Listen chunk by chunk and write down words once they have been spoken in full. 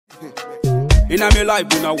In my life,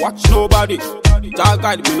 me no watch nobody. Tag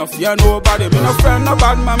guide, me no fear nobody. Me no friend no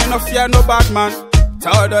bad man, me no fear no bad man.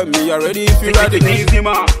 Tell them me already if you ready.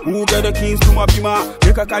 Who get the keys to my bima?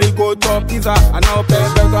 Make a carry go to pizza and now pay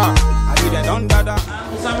beggar. I need a done dada.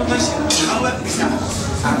 Some question.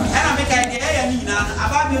 And I make an idea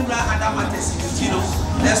about being Adam Matesi. You know,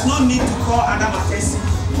 there's no need to call Adam Matesi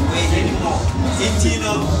anymore.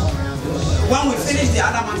 When we finish the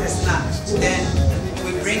Adam Matesi now, then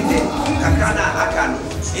we bring the Kakrana Akano.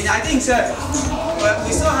 And I think, sir,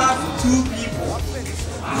 we still have 2 people.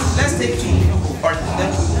 Let's take 2 people. Or then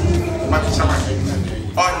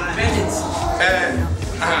or Benedict.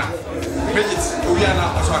 Benedict, we are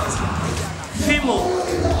now also Fimo.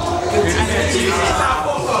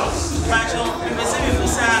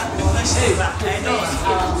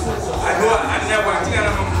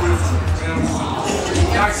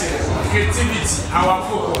 Creativity, our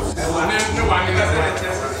focus.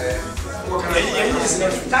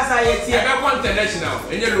 That's international.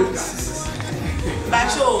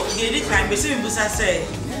 Bacho, the time, Bessie Busa say,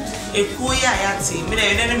 a Kuya Yati, Minna,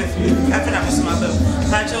 after I'm smart.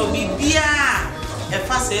 Bacho, be beer, a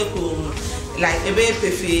fast echo, like a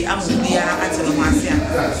baby, Amubia, at the Masia.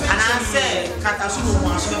 And I say, Katasu, I'm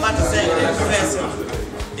about to say, Professor,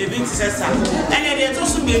 the big sister. And then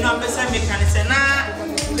also be no better mechanics and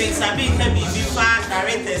things are being far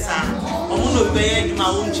directors are, or Muno Bay, my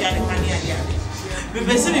own channel. We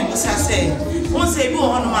basically say, once a go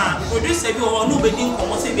on man, produce a go on nobody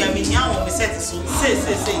come say be a minion on the set so say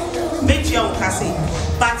make you Kwasi.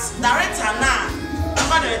 But director now, I'm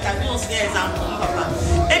director Jones here example papa.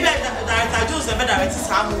 Maybe director Jones and director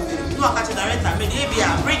Sam movie. No catch director maybe a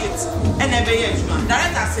Bridget and every year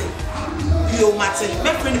director say you Martin,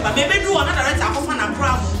 maybe do another director of an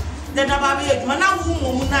program. Then about be a man now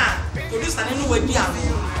who na produce an new way.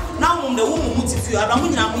 Now the woman who if you are not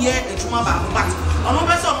here a tumaba, but on no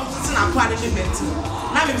person sitting a quality mental.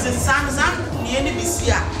 Now if the son near the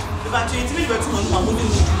BCA, about 20 minutes to one moving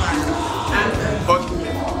to man. But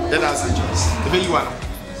then I say, the way you are.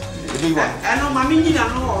 I know my meaning, I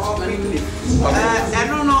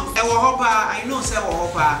don't know, I know several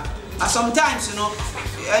hopper. Sometimes, you know,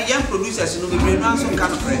 young producers, you know, we bring around some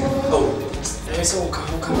kind of friend. Oh, there's all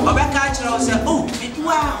come. Oh, it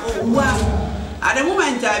wow. At the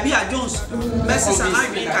moment, I be a Jones, Mrs. and I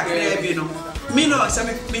be a me no,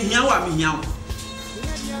 me here.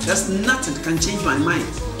 There's nothing can change my mind.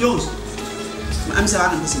 Jones, I'm saying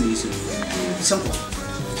I'm listening to you. Simple.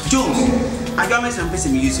 Jones, I don't miss some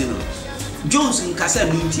person using. Jones in Casa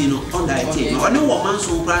Mutino on the IT. Or no woman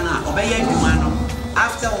so prana, obey you, man.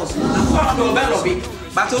 Afterwards,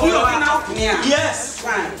 but yes,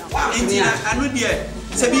 fine. I know, dear.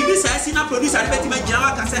 So baby says in a producer I bet my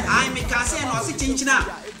Java can say I make a say no sitting now.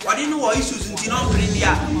 What do you know issues in Tino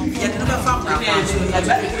India? Yet never found my text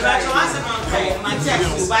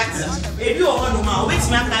if you want to know which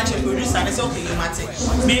man can produce and it's okay you matter.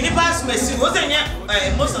 Many past message wasn't yet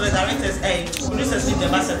most of the directors producers in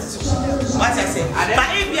the master. What I say.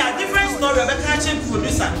 But if you are different story about catching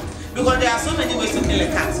producer because there are so many ways to kill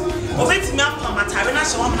a cat. Wait me up on my time and I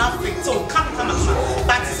show them not so come.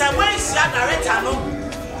 But it's a way to director no.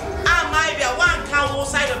 I might be a one cow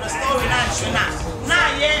side of the story now,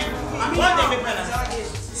 yeah. What they be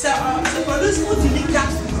so the producer would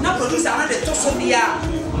not produce another toss of the year.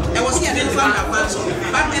 I was here in front of us,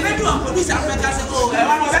 but everyone produce Africa say, oh,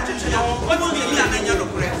 I want to know what will be a man.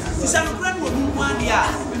 It's a friend will do 1 year.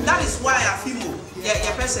 That is why I feel yeah,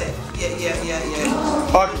 person, yeah.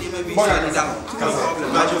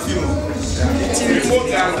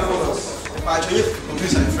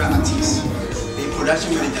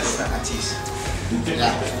 Production manager for artists.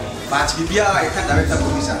 Yeah. But I can't direct a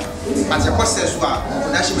producer. But the process was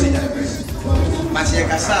production manager. But you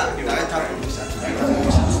can start director producer.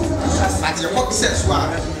 But the process was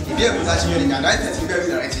to be a production manager. Director to be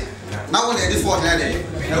directed. Now only the 4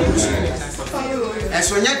 and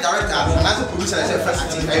so you're director, another producer is a first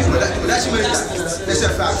artist. Production manager is a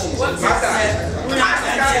first.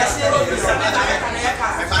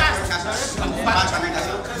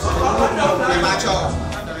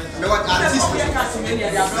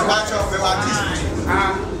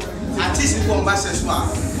 Artist who ambassadors are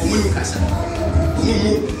Omu Kasa.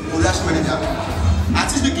 Omu production manager.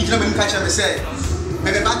 Artist who German culture say,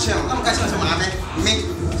 maybe Bachelor, I'm catching some make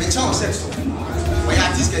the chance sex. When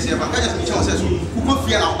artists get here, but just the chance who could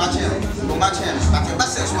fear our Bachelor, but the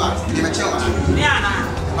best one, the Bachelor.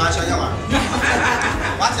 Bachelor.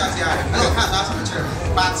 What I say, I don't have that,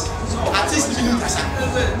 but artists in Kasa.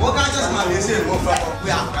 What I just want to say, we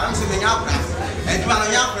are saying out and you are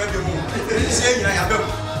a young say, I have a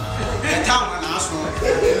town and ask for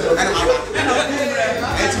It's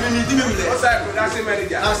me. What's that production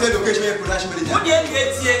manager? I said location production manager. What do you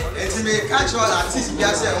get here? It's me. Catch all artists. You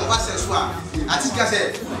say on pass as well. Artists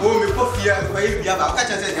say, oh me coffee. Why you be about?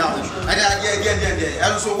 Catch us now. And again. I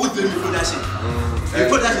also would do production. You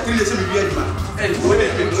put that 3 days in the beard, man. Hey, what is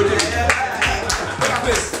it?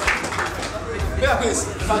 Yes,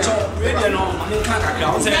 Facho, ready no, I can't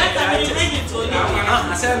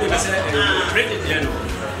say I said ready no.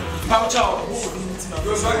 Facho.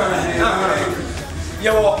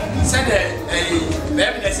 You said a baby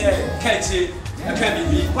that said Kyei, a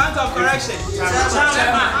candy. Point of correction.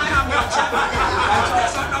 I am your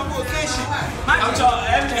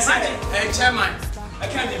chairman. I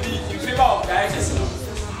can't be in favor of directors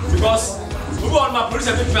because we want my police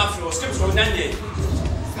to be skip from Nandi.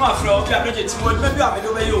 My friend, we are ready to maybe I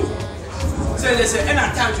will obey you. Say they say, any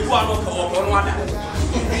time you want to go on one.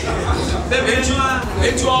 Baby, you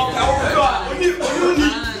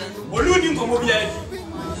only come over here.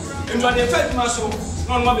 And when they fed muscle,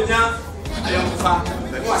 non mobile, I am far.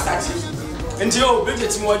 What's that? And you,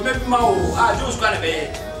 Bridget, maybe my Joe's gonna be.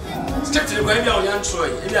 Step to the baby on young Troy,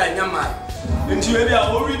 if I am my. And you are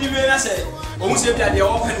already made us say, almost if they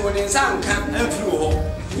open when in some camp and through.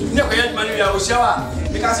 Never get money, I will shower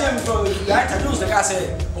because I am from the light. I use the car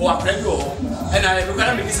say, oh, I pray you, and I look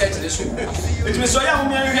at me decide to the soup. It was so young,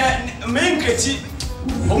 main Kyei,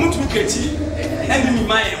 or Mutu Kyei, and me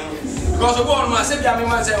my own. Because of all my said, I mean,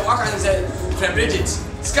 say, what can I say, Bridget,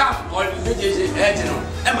 scam or Bridget,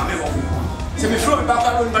 Emma Mcbrown. So, me throw it back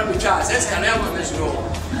on the child, says, can I ever mention no?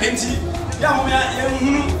 And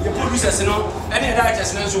you producers, no, any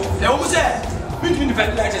writers, no, so they always say, we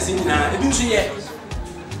independent writers in the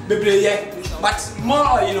but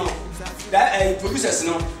more, you know, that producers,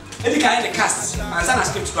 no, any kind of cast and some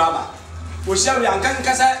script grabber. We shall be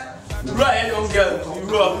Nkansah, right, young girl, you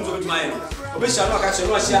grow up into mine. We shall not catch a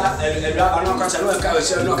Russia and no catch a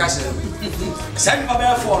no catch. Send my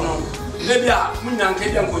bear for no, maybe Munan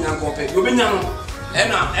Kyei Konadu, you been young,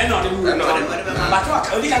 and but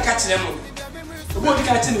what only can catch them. The body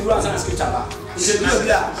catching the runs and script. There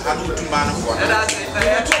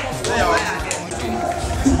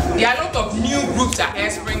are a lot of new groups that are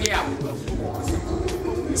springing up.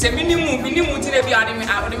 Say minimum to the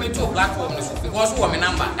two platforms because we have a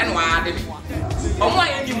number and why are they?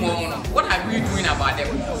 What are we doing about them?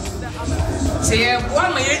 Say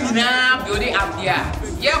one may building up there.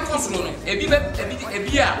 Yeah, Kojo, a beer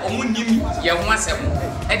or Munim, Yaa Konadu,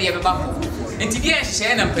 and the other back. And today,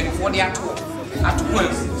 share them for the at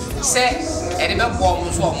once. Say, and the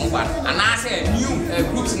bombs or mobile, and I say new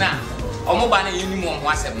groups now. Or mobile union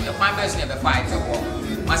was a person never fight or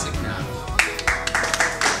massive now.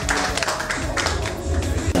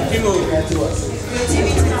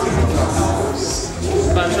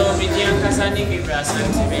 Patricia Bentum Kasani Gibraltar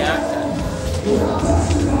reactor.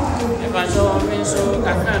 The Patricia so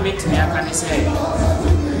Kaka meet me. I can say,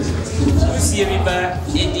 see me back.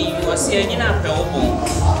 It was here in a pelbon.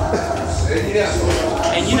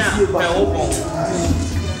 And you know,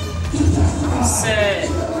 say,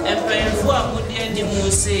 and paying for a good year, the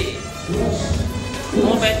Mose.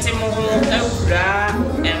 Mobetim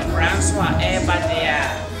and Francois Ebadea.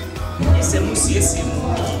 It's a Musiasi.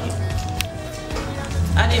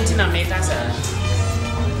 I didn't make us.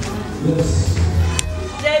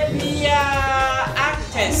 There be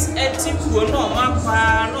actors, a tip who no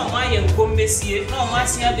mapa, no my young Kumasi, no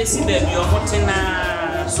Masia Bessie baby or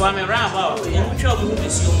Motina. So I'm around about and trouble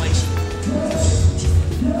with so much.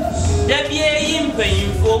 There be a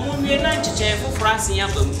impaying for Moon and for France.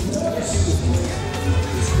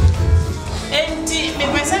 And me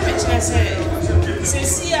myself, I say,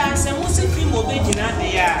 Cecilia, some music film of Bedina,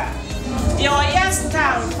 they are. They are yes,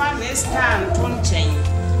 stand, family stand, ton chain.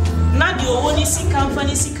 Not the only see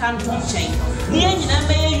company, see canton chain. Near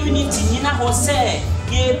Nyame unity, Nina Jose,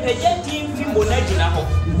 ye pay team film or Legina.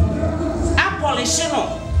 Apolishino.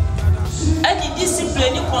 Any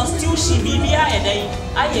discipline, constitution, BBI,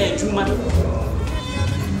 I hear Juma.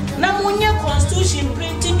 Namunya constitution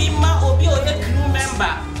printed in my obi or your crew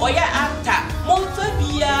member or your actor.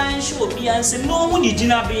 Monfabia and show be and say no money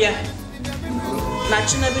dinner beer.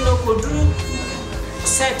 National no could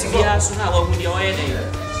set together soon our with your oil.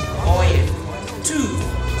 2.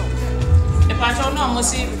 The patron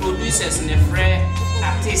must see producers in the free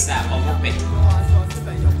artist of a pet.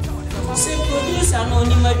 Say producer no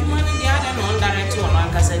ni maduma the other non director on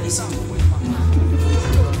Ankasa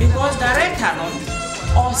because director no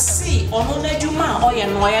or see or no Juma or a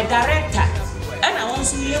director and I want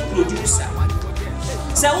to be a producer.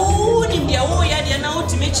 So who in the oil they now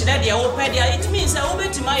to make sure that they are open there it means I will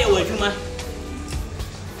bet my Juma.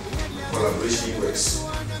 collaboration works.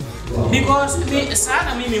 Because me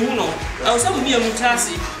sana me huno I was some me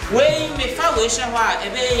mutasi we me fa we shawa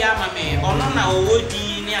ebe ya mame ono na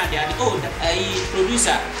owodi ni ade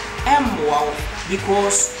producer wow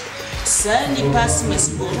because sani pass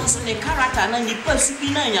mesibo no so ne character na ni pass bi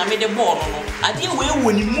na Nyame de ball no ade we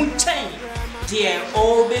woni mu chen de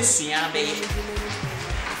o be sua be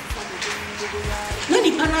when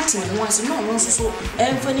the penalty was no so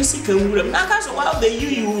emphasis can wura na ka so why they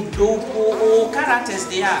you do characters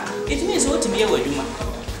they are it means what to be a waduma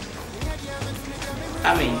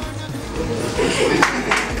amen.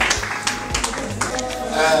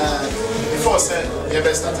 Before I said, you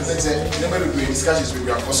best start to say, never do discussions with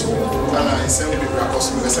your possible, and I said, we are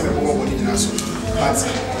possible, I said, we won't need to answer. But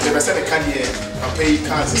the best I can hear, I pay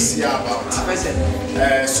cards to see about.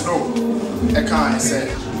 Snow, I can't say,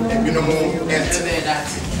 you know, more that.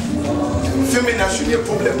 Filming that should be a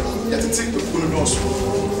problem. You have to take the cool nose.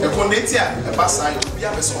 A connectia, a basside, we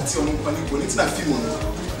have a sort of money, it's not film.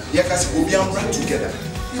 You can see, we'll be right together.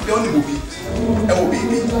 The only movie, baby, or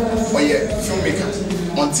filmmaker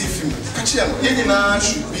on TV. Yenina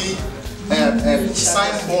should be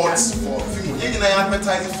signboards for film. Yenina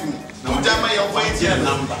advertising film. No jama your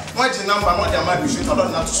number. What's the number? Not your mind. We should not to.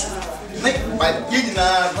 But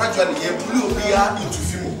Yenina gradually blue we are into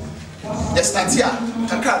film. Yes, that's here.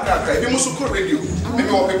 Kaka. We must go radio. Maybe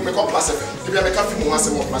we'll make up plus seven. Maybe I make a film once a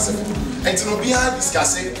more plus seven. And to be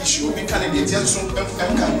discussing issue, we candidate just from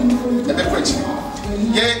MK.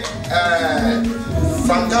 Yeah,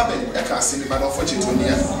 Frank Gaben, I can't see, but unfortunately,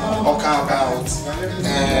 okay about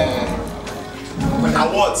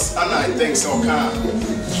awards, and I think so.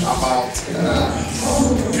 About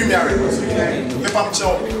premiering.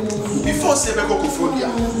 Before Sebeko Kufobia,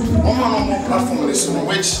 on one platform on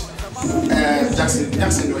which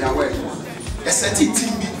Jackson we are aware. A certain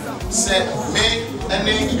team said, "May and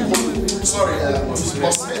then sorry,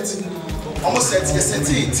 boss." Almost said yes,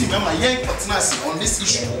 team member young partners on this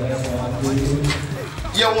issue.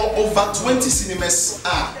 There were over 20 cinemas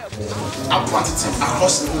are quantity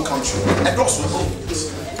across the whole country. And also,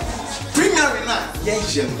 premiering now,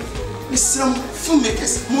 some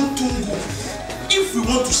filmmakers, Montungu. If we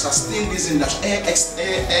want to sustain this industry,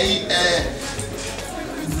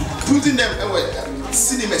 putting them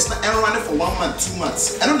cinemas and running for 1 month, 2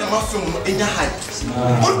 months. I don't know how film in your hype.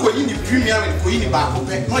 What go in the premiere and go in the back of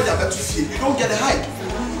it, not about to feel. You don't get the hype.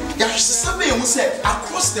 There's somebody who said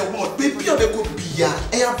across the world, baby, they could be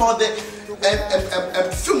about the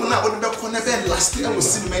film now. What about Konever last year was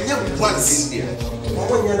cinema once.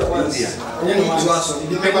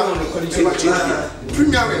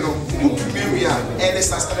 Premiere, and the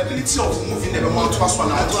sustainability of moving the amount to us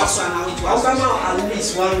one at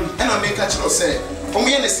least one. And I make a choice say, I'm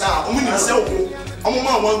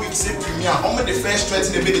 1 week say premiere, I'm the first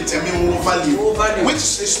strength in the determine value, which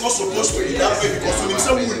is not supposed to be that way because when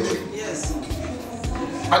himself will do. Yes.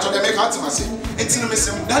 But I make out to myself. It's in the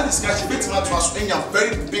that discussion, better not to us in a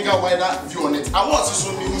very bigger, wider view on it. I was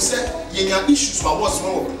so me who said, you issues, I was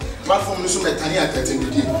more platform, so many at the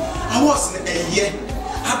I was in a year.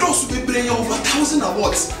 I also be bringing over 1,000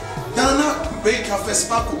 awards. Nana break a first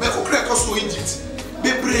Paku, Beko Krekoso Egypt.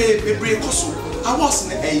 Bebre Koso. I was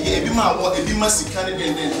in a year, be my award, a be massive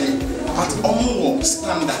candidate, but almost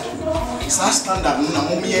standard. It's a standard, no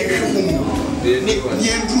near home, near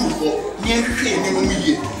Drew, near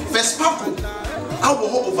Kyei. First Paku, I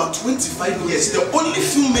was over 25 years. The only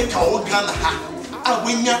filmmaker or Ghana I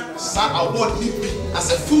win award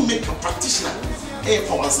as a filmmaker practitioner.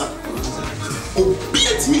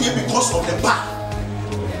 Obedient me because of the bar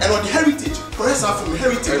and on the heritage. For example, from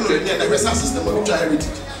heritage, the rest system of heritage.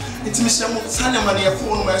 It's Mr. Sanamani, a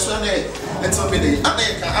phone, my son, and so many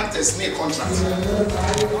other actors make contract.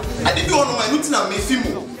 I did on my Nutina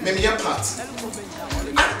Mefimo, maybe a part.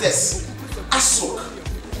 Actors, Asok,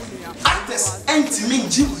 actors,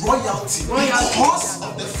 anti-mingy royalty because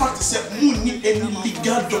of the fact that you need any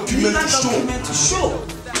legal document to show.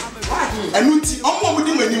 And when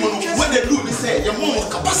they do, they say your more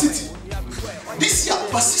capacity. This year,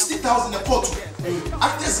 over 60,000 a quarter.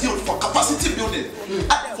 Actors Guild for capacity building.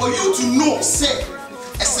 For you to know, say,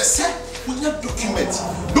 SSA, we have document.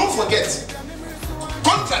 Don't forget,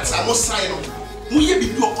 contracts are not signed. We have to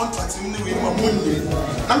do a contract in the way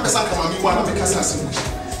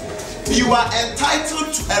you are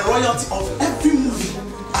entitled to a royalty of every movie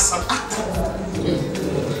as an actor.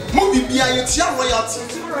 Movie be a royalty.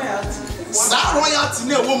 Sa royalty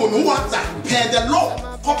ne woman who want that per the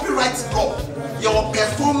law, copyright law, your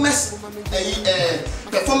performance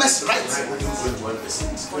right.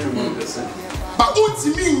 21%. But what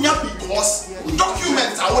you mean because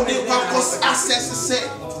documents are what they cause access to say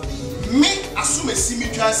me assume see me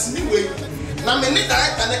trans anyway. Now me need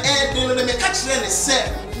director na air dey no me catch them say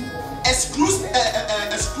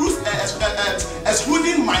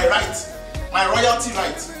excluding my right, my royalty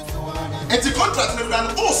right. And the contract never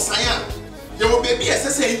ran all sign. There will be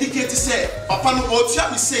SSA indicated say papa no go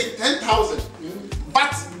me say 10,000.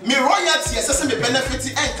 But me royalty SSA me benefit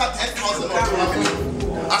and cut 10,000 or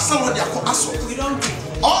as someone they are aso. We don't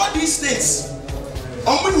all these things.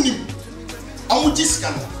 Omu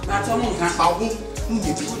discount. But omu can.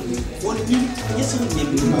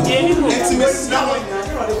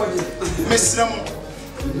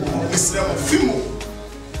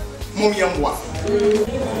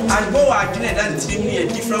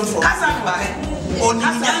 Different from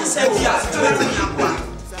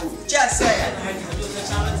just say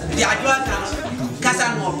the advance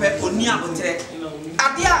Kasan Mope or Nia Motre.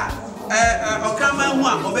 Adia Okama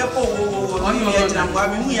Obepo on your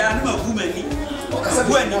woman.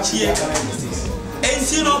 And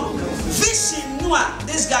you know, vision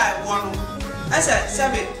this guy won. I said,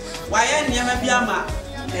 Sabi, why am Yamabiama?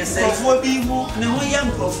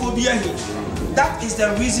 That is the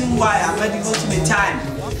reason why I'm ready to go to the time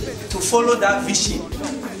to follow that vision.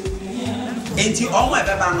 And you all my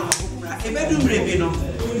baby,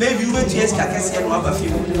 maybe you went to Escacas and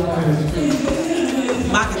Wabafim.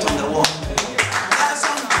 Market on the wall.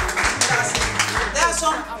 There are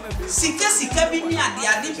some Sika Bimia, the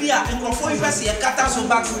Adibia, and before you pass your Kataso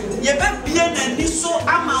back, you bet bien and this so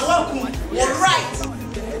Amoako, you're right.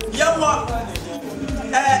 Yawa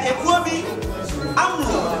Ekobi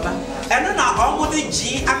Amro, and then I almost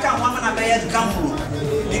G, I can't want to buy a Gamro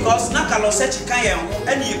because Nakalo such a Kyei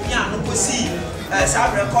and you piano could see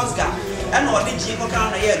Sabre Kosga and what the G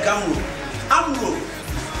can a Gamro. Amro,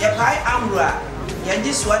 you buy Amra, you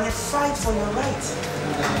just want to fight for your right.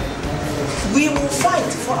 We will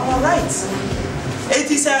fight for our rights.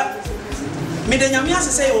 It is a Nyame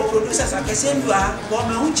say or producers are saying you are for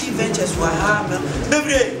my own chief ventures were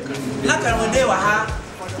every Nakamode were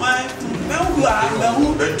my you are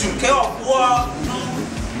who care of war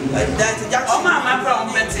that Ama Mcbrown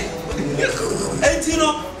Betty. And you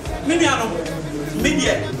know,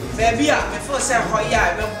 media, baby, before say, oh, yeah,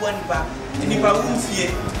 I don't want back. Nipa wumfie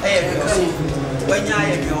when you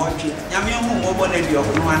are watching Nyame mu mo na dio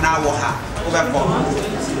no na wo ha wo be ko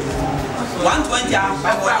 120 am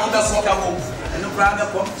sika wo no bra be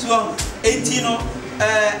ko so 18 no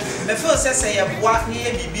me feel say ya boa na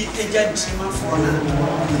ye bibi eja nchima fo na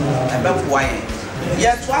e be boa ye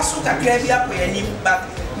to aso kakra bi akoya ni but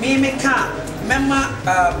me ka mema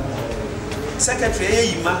secretary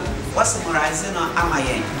yima was summarizing on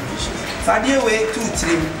amaye fadie we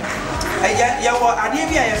 2-3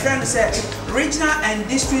 your friend said regional and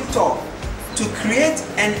district tour to create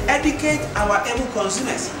and educate our able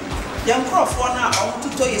consumers. Young Crawford now I want to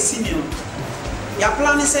tell you senior. Your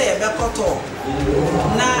plan is say a better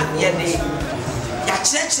na yede ya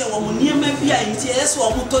church wo near maybe a nties wo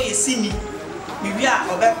mo to ye sini. We are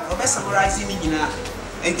obe summarizing nyina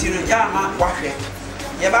entino ya ma wahwe.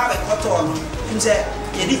 Ye ba be koto no. Nse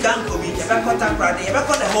ye di kan ko bi ye be kota brade ye be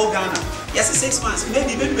kota the whole Ghana. Yes, 6 months,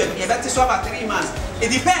 maybe you better swap about 3 months.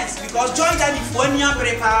 It depends because join that if 1 year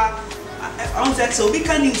break, on that so we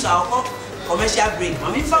can use our commercial break. I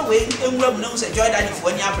mean, for way and we know say join that if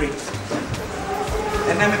 1 year break.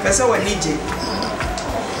 And then a person will need it.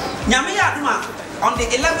 Nyame Aduma on the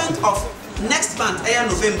 11th of next month,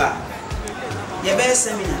 November. Your best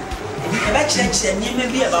seminar. You bet church and you may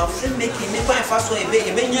be about filmmaking. If I first way,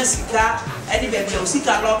 a Benyan Sika, any baby,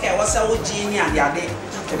 Sika Lock, what's our genie and your day.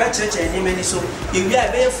 The church and many so if we are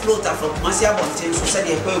very floater from Kumasi so said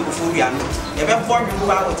the Poku you have formed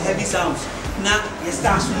with heavy sounds. Now you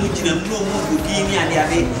start smoothing and no move Guinea and the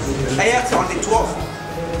other day. I on the 12th.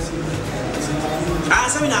 I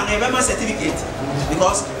am now November certificate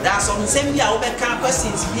because there are some same year over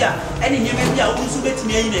questions here and in Yemen also bet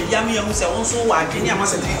me in a Yami who say also why Guinea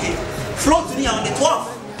certificate. Float to me on the 12th.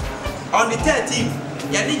 On the 13th.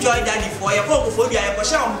 You need join Daddy for your Poku I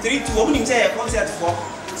push on 3 to opening say a concert for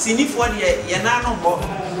Sini for the Yanano Bob.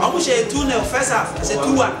 I wish a 2-0 first half, it's a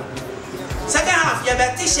 2-1. Second half, you have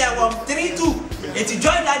a t-shirt 3-2. It's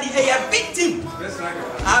join Daddy a big team.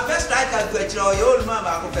 Our best striker, your old man.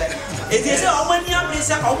 It is a one year place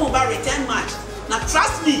almost about return match. Now,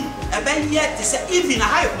 trust me, a bad yet to say even a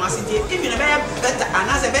higher capacity, even a very better, and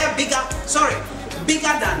as a very bigger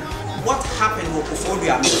than what happened with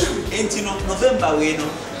Kofodia in November. We know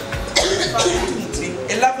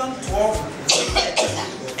 11, 12.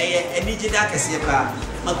 And need that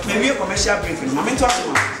maybe a commercial briefing. I'm talking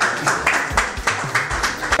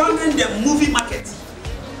about the movie market.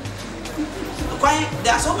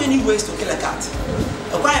 There are so many ways to kill a cat.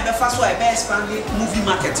 The first one, expand the movie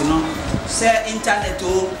market, you know, say internet,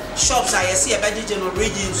 shops, I see a budget general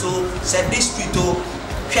region, so say district,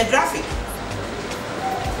 share graphic.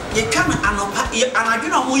 You come and I do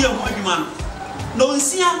not know your man. No,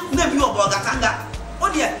 see, maybe you are Bogatanga.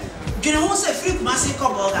 Oh, dear, you know, say free Kumasi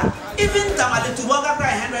Koboga, even Tamale to Boga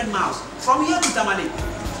 100 miles from here to Tamale.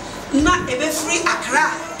 Not a free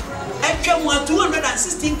Accra. I came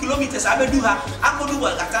 216 kilometers. I do have Akodu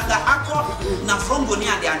Katanga, Ako, na from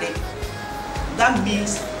Bonia de. That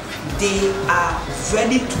means they are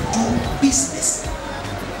ready to do business.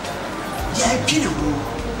 Yeah, you know,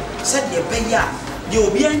 said the Beya, the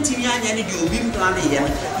Obian Timia, and the Obim planning,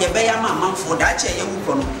 the Beya Mamma for that chair, you will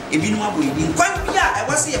come. If you know, I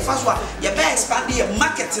was here first one, you better expand the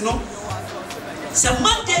market, you know. Some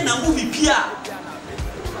Monday, na movie Pia.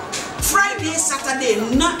 Friday, Saturday,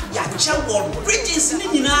 na ya world bridges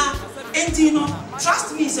nina. And you know,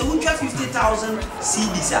 trust me, so we get 50,000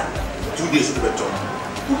 CDs. 2 days to the better.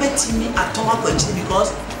 Who bet me at Amoako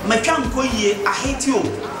because my Kyeiwaah, I hate you.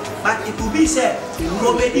 But it will be said,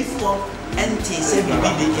 nobody for entails every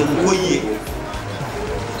day Kyeiwaah.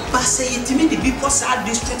 But say it to me, the because our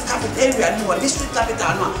district capital area, no district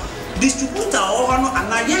capital, no distributor or no,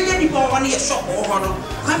 and I hear any more money a shop or no.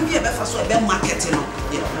 Can be a better so a better marketing.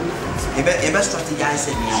 You better strategize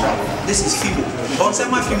it. This is FIBO. Don't say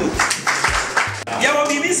my FIBO. Yeah, what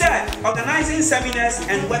we said, organizing seminars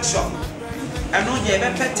and workshops. I know you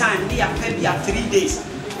have a time, they are paid 3 days.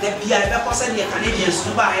 The PI person, the Canadians,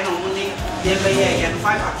 to buy no money, they pay and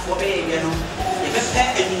 5 at 4 days. You know, you better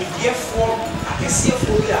pay and you get 4. I can see a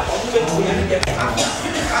 4 year or even 2 years.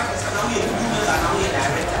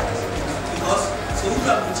 Because so who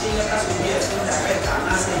have to change us to be a director and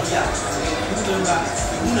I say, yeah, you don't know,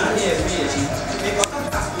 you know, they are really. Because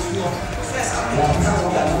that's for you. First, I'm going to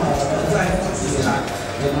drive to the land.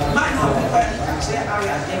 Might not be quite a clear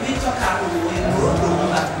area. They may talk out of the way, no,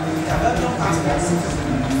 have no passports.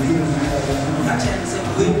 Catch and say,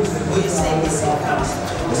 we say, it's a house.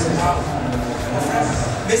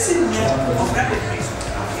 The senior of rapid race.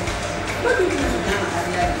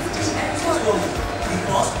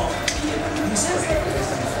 Because of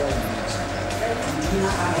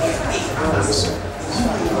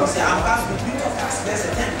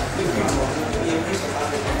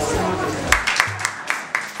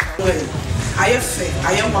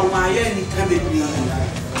I am on my any comedy.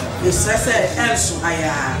 The Sessa Elso, I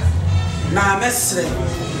am now, Mestre.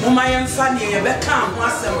 Mumma and Fanny, a beckham,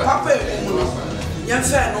 was a papa. Young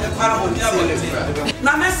fair, no power.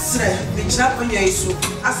 Now, Mestre, the Japanese,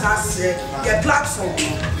 as I said, your platform.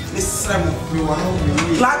 Miss Remo,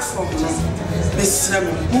 platform, Miss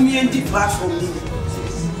Remo, Mumienti platform.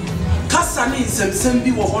 Cassani is some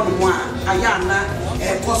be 1 Ayana,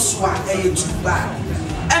 a Koswa, a Juba,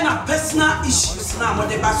 and a personal issues now, what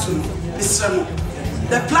they basu, Miss Remo.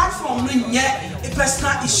 The platform, yet a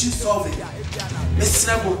personal issue solving. Miss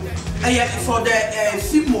Remo, for the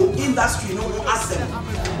female industry, no asset.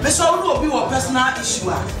 Miss Olu will be a personal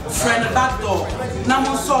issue, friend back door,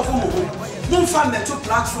 number solve. Mumfa meto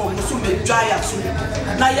platform so me dry aso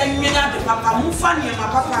na ya nwenya de papa mumfa ne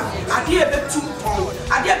ma papa ade e betu pon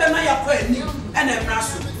ade e be na ya kwa ani e na emra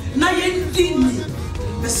so na ye ndi ni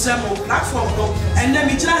besemo platform no enne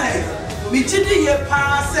mi gina he mi gidi ye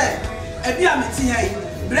pa se e bia mi ti he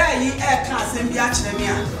bra yi e ka asem bia kire me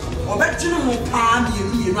a obetunu mu pa mi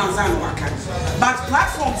enu anzan waka but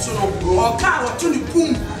platform so no o ka o to ni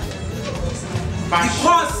pum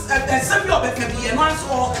because assembly of can be once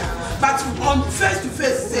all but on face to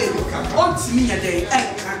face say on to me a day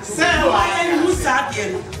and say who sad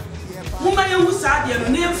no woman who sad no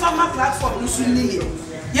name farmer platform no so ni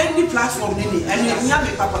ye platform ni and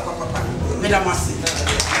Nyame papa madam ase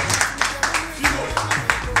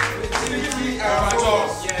yeah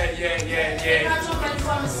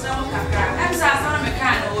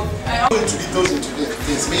I'm going to be those into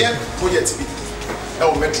this me project be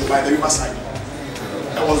metro by the riverside.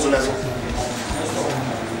 I was on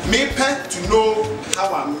me pay to know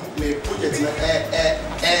how I may project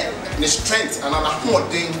the strength and an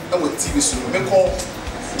thing with TV so me call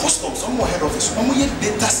customs some more head office some more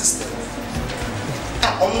data system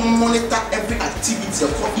and monitor every activity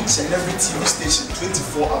for each and every TV station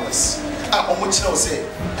 24 hours and say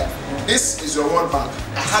this is your World Bank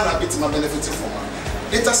I have a bit my benefit from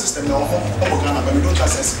data system now but we don't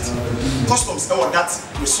access it. Customs that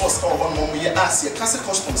resource one more we ask your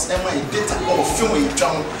customs data or film you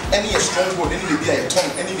drown any strong word any be a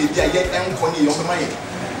tongue any be a yet and corny of my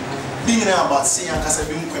being about saying Casa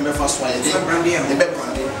being first why they brand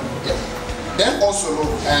Then also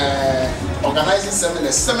organizing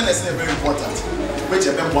seminars. Seminars are very important. Which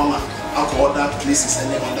have been one other places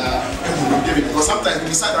and other because sometimes we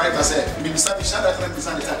decide right I say we decide the time.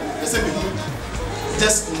 They say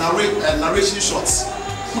just narration shots.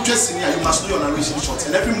 You must do your narration shots,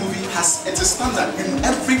 and every movie has it's a standard. In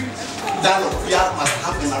every dialogue, we must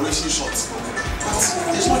have a narration shot. But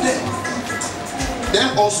it's not there.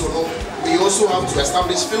 Then also, we also have to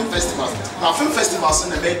establish film festivals. Now, film festivals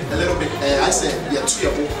in a little bit. I say we are 2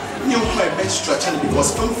 years old. You know, a bit structured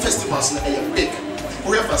because film festivals are big.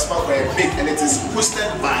 We have a spot where big, and it is hosted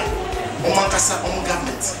by Ama Mcbrown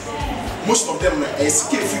government. Most of them are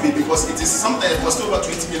scary because it is something that cost over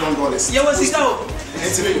 $20 million. Yeah, what's it called?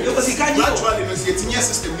 Naturally, no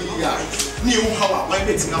system new how why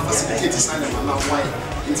making a facilitated sign and why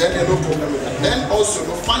intended no problem with that. Then also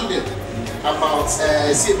no funding about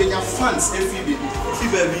funds every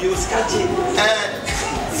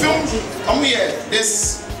film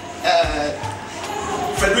this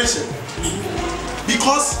federation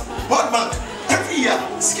because World Bank every year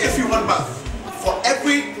scare World Bank for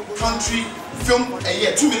every country film a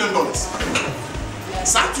year $2 million.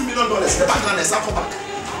 $2 million, the background is back.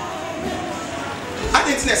 I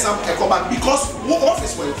didn't know back because what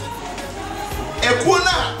office way? A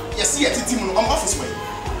corner, you see a team on office way.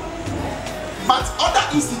 But other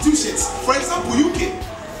institutions, for example, UK,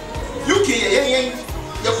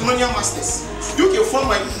 your colonial masters, UK form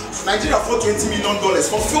Nigeria for $20 million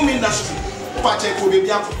for film industry.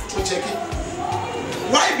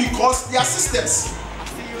 Why? Because their systems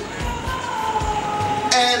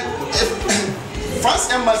and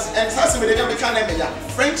France embassy and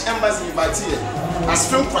French embassy invited as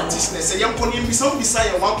film practitioners say young pony some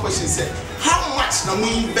beside one question said how much now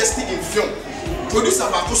we investing in film producer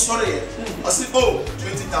Kwaku sorry I said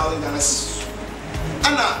 20,000 Ghana cedis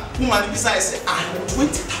Anna woman beside say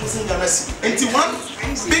 20,000 Ghana cedis and one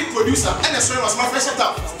big producer and the story was my fresh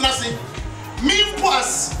setup say me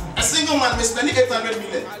plus a single man may spend 800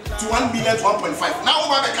 million to 1 billion to 1.5 now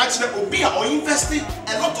over the catch or investing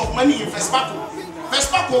a lot of money in Vespa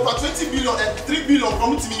over 20 billion and 3 billion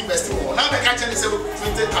from to me investing more. Now the catch is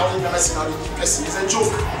 20,000 Ghana cedis. It's a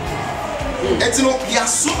joke. And you know, there are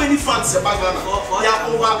so many funds in Ghana. There are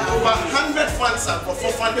over 100 funds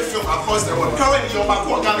for funding film across the world. Currently, your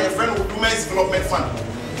Amoako Ghana, a friend of Women's Development Fund.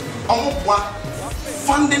 Amoako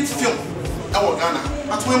funding film in Ghana.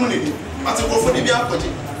 But when we need, but to go for the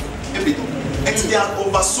project, and there are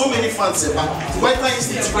over so many funds. Whether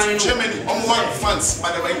Institute, Germany, funds,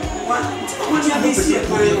 by the way.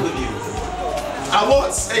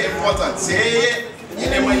 Awards are important. Say, you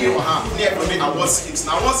have near award schemes.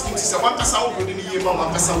 Now, award schemes is a one Kasao in the year,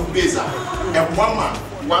 one Kasao Beza, and one man,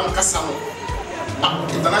 one Kasao.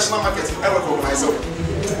 International market ever recognize it.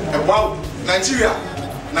 And wow, Nigeria,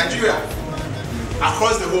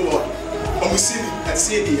 across the whole world, Omusini and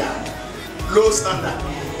say low standard.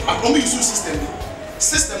 But only use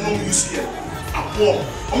system no use here.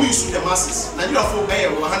 Only use the masses. Nigeria for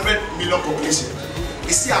 100 million population.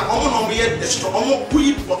 You see, I'm here the strong.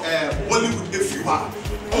 Bollywood if you are.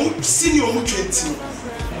 Senior 20.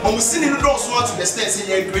 I'm senior also to the extent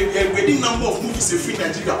saying a great number of movies in free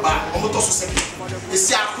Nigeria. You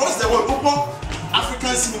see, across the world,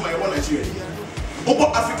 African cinema in Nigeria.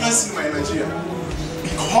 African cinema in Nigeria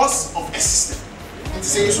because of a system. To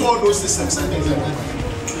say you saw all those systems and things like that.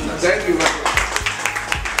 Thank you very much.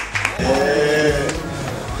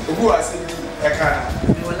 Who has it?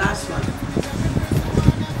 Your last one.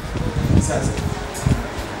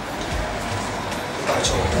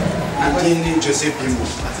 I'm Josephine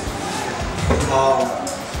Konadu.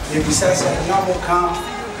 Besides Nyarko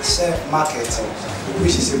market,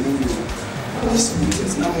 which is a movie.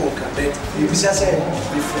 Distributors, no more. But besides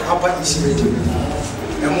upper East region,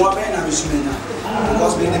 and more than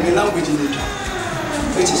because we have a language in it,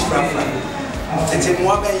 which is Franca. And then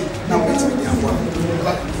more than now, it's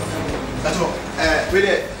that's all.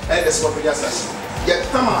 Really, that's what we just said. Yet,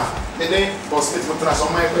 Tama, the name was fit for trust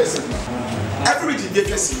on my person. Every region they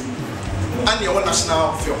can see, and your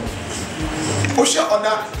national film. Osha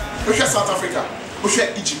Oda, Osha South Africa,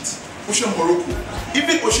 Osha Egypt, Osha Morocco,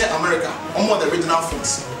 even Osha America, or more the regional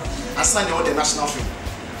films, assign all the national film.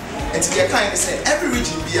 And to their kind, they say every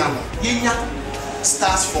region Yenya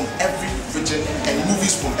stars from every region and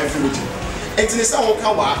movies from every region. And to the say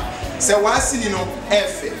Okawa, say why seen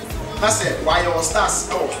F. I said why your stars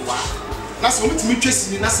that's what me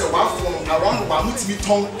chasing in say one from around one me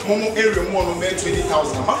ton momo area more no 20,000.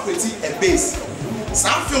 I'm pretty a base.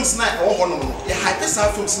 Some films na or hono. The hype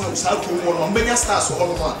some films na some no many stars or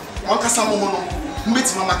hono. One kasa momo no meet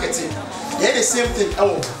my marketing. They the same thing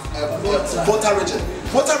Volta region.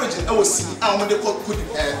 water region I was seeing how they call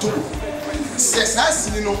Togo. Says I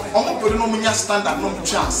see no standard no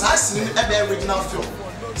chance. I see every original film.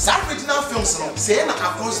 Some original films say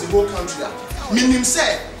across the whole country. Meaning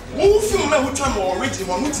say who film who try more original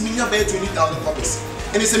one with me about 20,000 copies.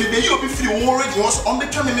 And it's a maybe you be free original also on the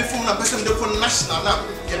time me film na person they call national now.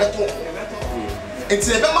 It's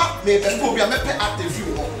a me be active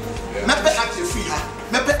view. Me active free ha.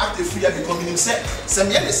 Me active free because meaning say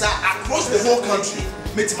some say across the whole country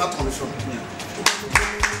me to my film.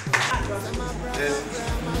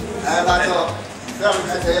 I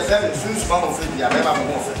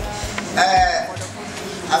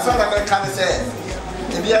thought I can say,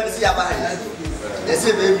 if you have they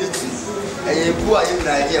say baby, and you poor in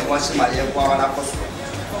the idea of watching my young one.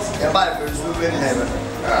 The Bible is moving heaven.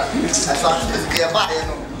 I thought it's a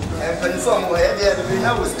Bible. And when you form where we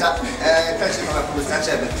know was cut, catching on a police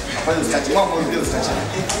catcher, upon the catching one more bills catcher.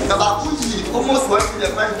 About almost working the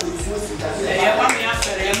Bible.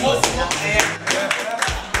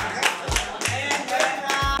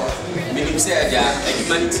 Meaning said,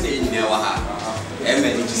 humanity in Yawa,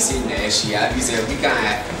 Emelia see Nashia, is a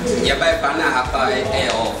weekend. Yabai Pana Hapa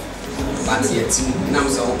air off, but yet now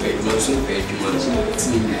so paid, not so paid, you want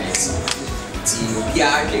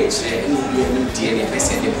Yaa and DNA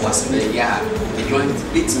said it was the Yaa, the joint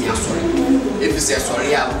beats me. If you say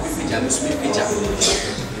sorry, I will be James picture.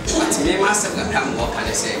 But me must have come walk and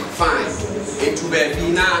I say, fine. It will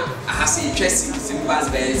be now. I see Jesse, Zimbabwe's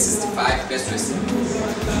by 65 pesos.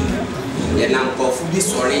 And I'm going to be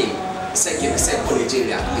sorry. Second,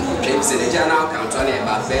 Nigeria. The claims in the general country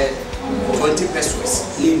about 20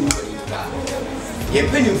 pesos. You're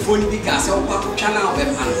paying phone because of Kwaku channel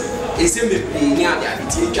weapon. It's a bit near the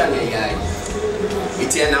teacher.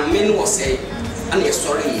 It's an man was say, and you're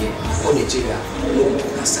sorry for Nigeria. No,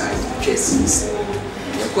 aside, Jesse's.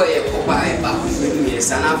 Kyei Kobai back with me,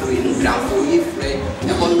 son of a ground for you, friend.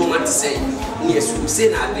 I want no man to say, yes, you say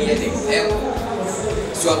not the end.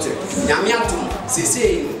 Sort of Nyame,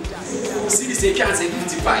 say, see the chance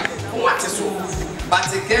 55. What is so? But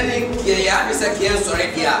the Kenny, Kyeiwaah is a Kyei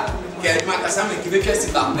sorry, Yaa. Kyeiwaah has some equivalent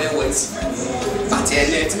about Wayoosi. But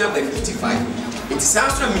it's not 55. It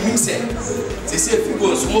sounds from me, say, they say if you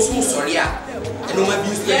go so sorry, and no one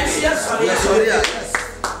used to yes.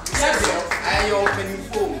 I am opening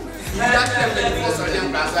phone.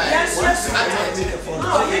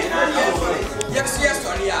 Yes,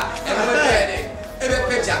 sorry, every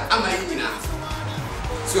picture, I'm a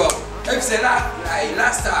so, if say that,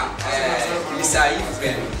 last time, Mr.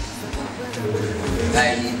 Friend, I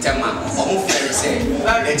tell my own friend, say,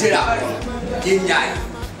 Kyei,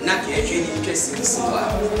 not actually interesting.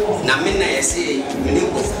 Now, men I say, you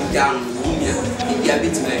go down, if you are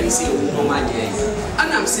bit me, say, no money. And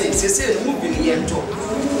I'm saying, say, moving here to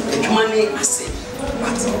money, I say,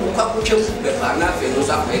 but Kwaku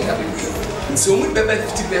Manu, so we better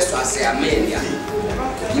 50 pesos, I say, Amelia.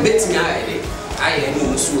 You bet me, I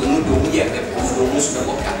know so no do we have almost the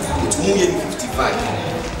worker, but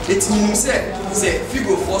 55. It means say,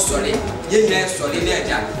 figure for sorry, ye sorry,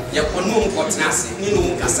 ya kono mkotinasi, ni no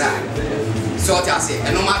mukasa. So I say,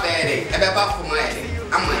 and no my bed, a baba for my head,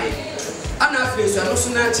 am I? And I feel so no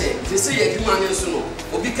sooner, they say, a human so no,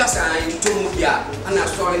 because I told ya, and I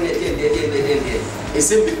saw in the a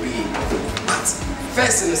simple be. But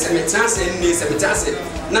first in the cemetery,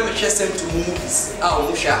 now I share them to movies, our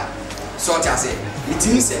Musha. So I say, it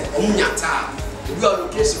means Omnyata. We are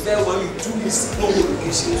location where 1 2 weeks, no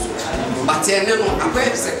location. But then, I wear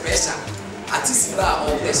the pressure. Artist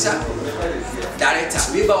or pressure director,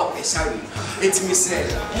 we are pressure. It means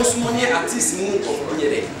most money artists move of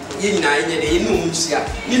Yere. In Musia,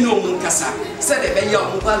 you know Munkasa. Said a very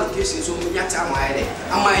young mobile location, so Munyata, my head.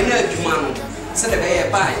 And my nerd, said a very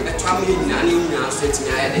buy, but 2 million and you now sweating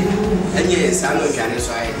my head. And yes, I know Janice,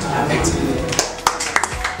 so I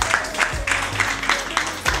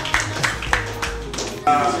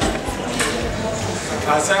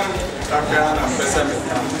Asam kakra na pesa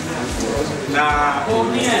meka na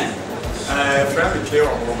friend Kyei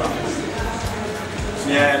oba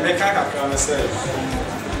ne meka kakra na say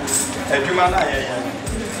adwuma na ye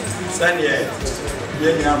sane ye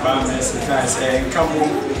nya ba me say say nkamo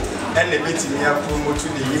and the betimi promote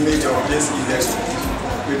the image of this industry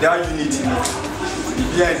without unity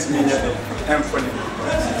behind me there empony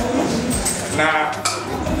na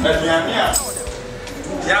aduane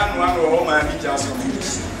young one or man, just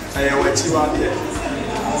I went to one there.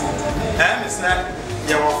 And it's not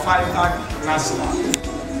your 5-pack national.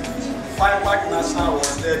 5-pack national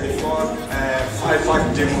was there before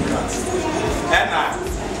 5-pack Democrats. And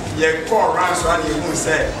you call around so you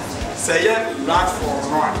say, say, yeah, black for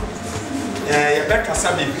one.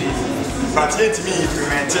 Yabekasa baby, but yet me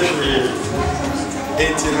implementation.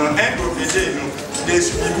 End of the day, there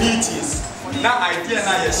should be meetings. Now idea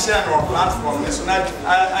now you share our platform. So now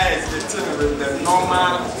I with the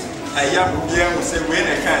normal young people who say when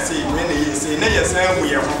I can't say when they say no yes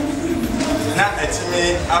we are now at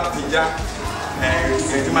me up the jack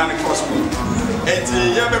and man cosmo. And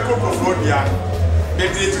you have a couple of phobia.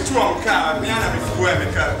 Baby to 2 on car, me and before I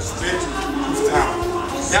make a straight to town.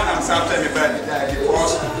 Yana msafta mebadi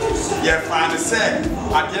because ye find say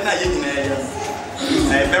adena ye nyina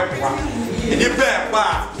ebekwa eni beba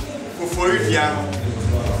oforidia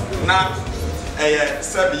na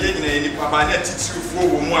sabi ye nyina eni papa na titirifuo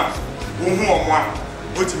wo mu a wohu omo a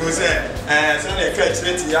otimo say se na eka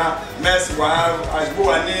kireti ya mercy wa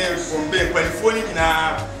agbo ani bombe kwalifo ni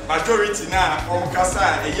nyina majority na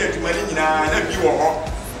omkasa eye aduma ni nyina na bi wo ho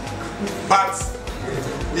but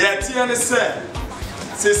ye tie say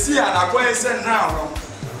Sesi anakoye se now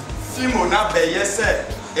fimo na beye se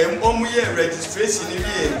omuye registration ni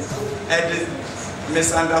and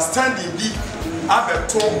misunderstanding bi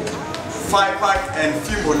abeto 5-pack and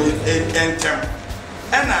fimo ni entem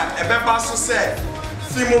ena ebeba so se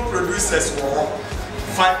fimo producers wo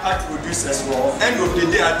 5-pack producers wo end of the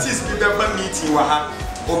day at least bi beba meeting wa ha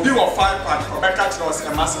obi wo 5-pack obeka chos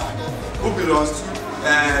emasa who belongs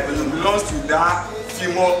to that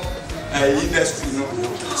fimo industry, no.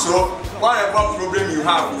 So whatever problem you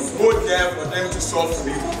have, go there for them to solve for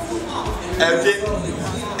you. Okay,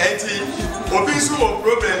 and obisu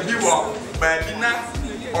problem be what, but dina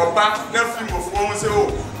or back nothing of one say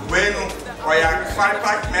oh when or ya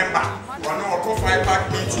 5-pack member or no or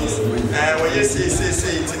 5-pack meetings. When you say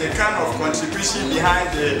it's in a kind of contribution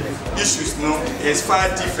behind the issues, no, it's far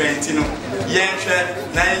different, you know. Yenche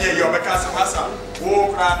na yenye yobeka samasa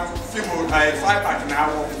wo kra no fimo 5-pack na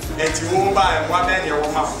wo enti wo ba e wa ben ye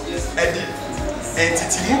wo ma edi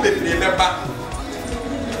entity mu bebre beba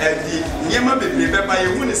edi nyema bebre beba ye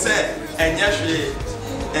hu ni say enye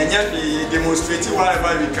demonstrating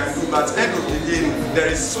whatever we can do, but end of the day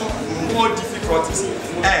there is so more difficulties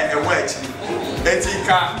work enti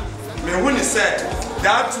ka me hu ni say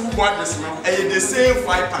that two bodies no the same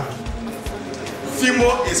 5-pack.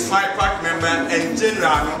 FIMO is 5-pack member and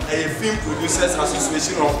general a Film Producers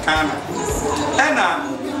Association of Ghana. And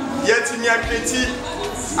yet in your creative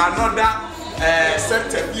another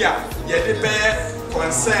sector here, yet the bear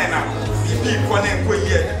concern people connect with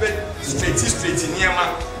straight in Yama.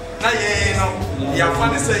 Now, you know, you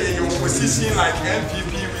have to say your position like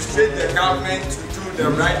MPP, we straight the government to do the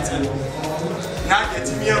right thing. Now, get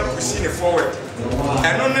me pushing it forward.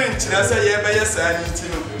 And on the interest,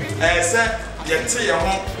 I say, yeti ye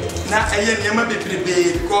ho na eye niam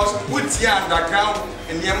bebrebe because put ya underground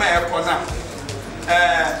niam e kona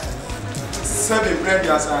seven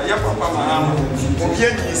previous ya papa Mahala obi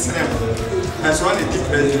enyi sinem as one the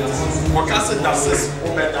president wakase dases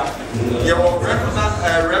obeda ye will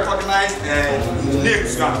recognize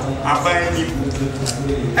names aban ni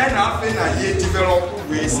and after na ye develop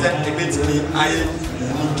we say ebetimi aye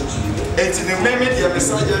enti ne meme the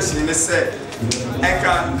message she say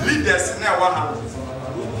and leaders now what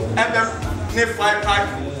and the 5-pack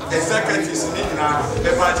executives in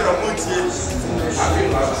the budget of Monty.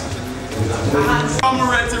 I'm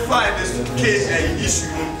rectify this case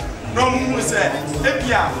issue. No one said, if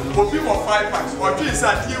you are for people 5-packs or 3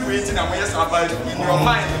 are waiting and yes about in your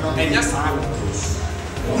mind and yes,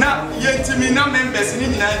 now yet to me, no members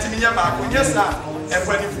in 90 million back. Yes, sir. And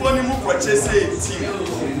when you phone him, what you say,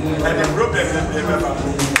 and the problem is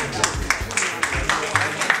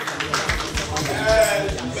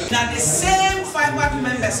now the same 5-pack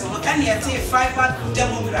members and yet 5-pack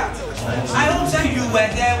Democrat. I hope that you were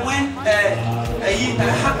there when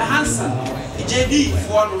Hansen, JD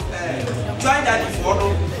for tried that for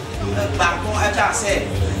back home as I said.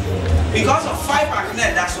 Because of 5-pack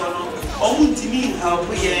net, that's all own to me help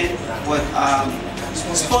with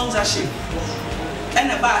sponsorship.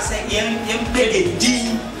 And about saying young big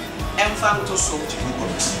D and found to so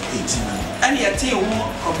and yet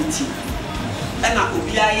committee. And I could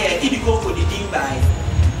be a go for the dean by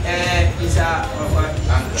is a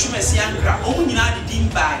Shumesian only not the dean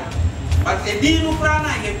by. But a dean of Rana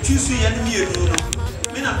and choose you and me.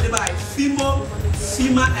 Men are by FIMO,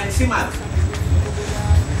 FIMA, and FIMA.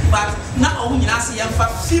 But not only as young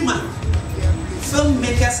FIMA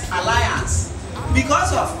Filmmakers Alliance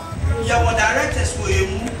because of your directors were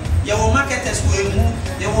your marketers were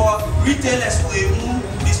your retailers were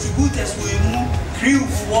distributors were crew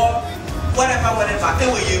for. Whatever, they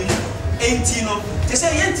were you, 18. They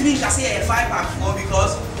say, Yentimi can say a 5-pack for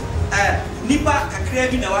because Nipa can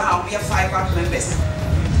crave in our house, we have 5-pack members.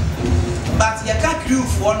 But you can't crew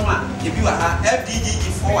for one. If you are FDG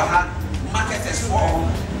for her, marketers for.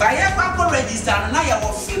 By a paper register, now you are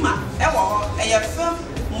FEMA, a firm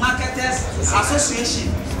marketers association.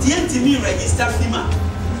 TNTM register FEMA.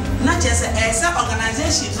 Not just a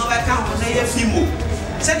organization, no account on a FEMO.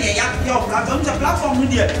 Said the platform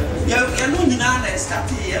media. You're no Nina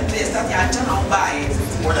starting a channel by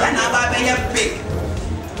and I buy a pig.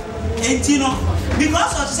 And you know,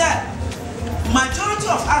 because of that, majority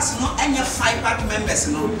of us know any 5-pack members.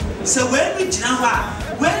 No, so when we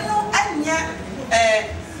when no any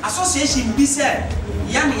association be said,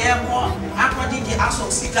 young airborne, according to us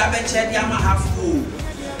of Sika Bencher, Yama have full.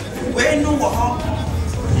 When no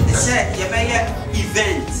said, you may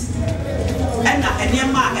event. And any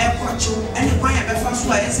man airport, any point of first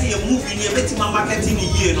way, say a movie near Betty marketing a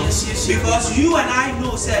year. Because you and I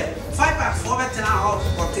know, said 5-pack for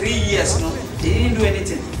for 3 years, no, they didn't do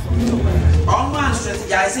anything. All man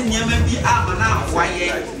strategizing, Nyame be Ama now,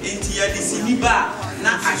 into your DC bar,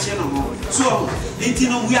 not action. So,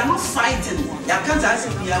 we are not fighting. We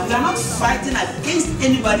are not fighting against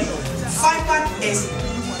anybody. 5-pack is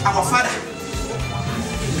our father.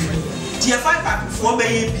 The 5-pack for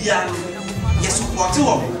baby piano. Yes, support you.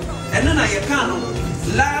 And then I can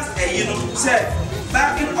last said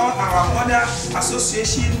backing all our other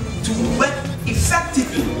association to work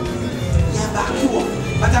effectively. Yeah, back you.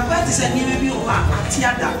 But I bet it's a new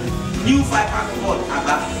new 5-pack board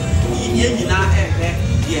about you now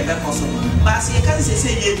possible. But you can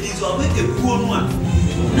say these are a poor one.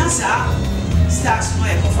 Nasa starts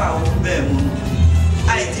my offer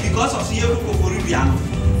because of the European.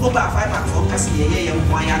 Over 5-pack for Kasi, and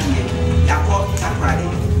Yaa Konadu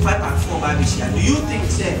 5-pack for Babishia. Do you think,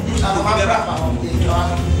 sir,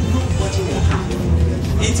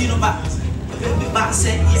 but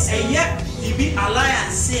say, you be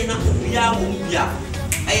alliance, say, no, a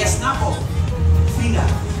snap of finger,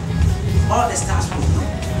 all the stars will come,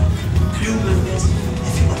 crew members,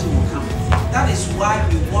 everybody will come. That is why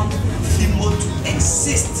we want FIMO to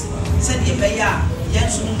exist. Said,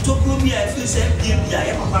 yes, to prove me, I feel said, I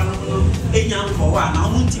am a young for one. I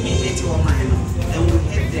won't imitate your mind, and we'll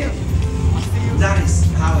hit them. That is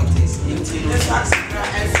how it is.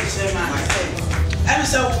 And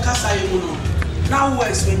so, Kasa, you know, now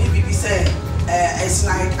works when you be said, it's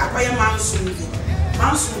like a prayer monsoon,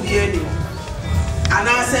 and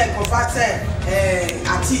I said,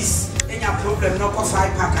 artists, any problem, no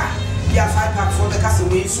 5-packer. You have 5-pack for the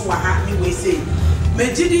Casaway, so I have me say.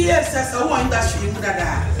 Mejidi says a one industry in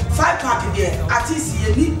Mudada. 5-pack there, artists you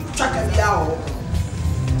need track of Yao.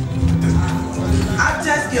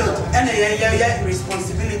 Actors Guild, and a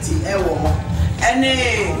responsibility,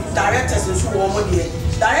 any directors in Suwamo here.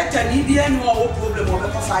 Director need any more problem over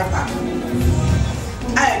 5-pack.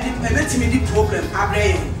 I did me the problem,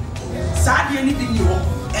 Abraham. Sadly, anything you want.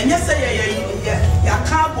 And yes, I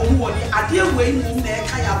can't go more. I deal with him there,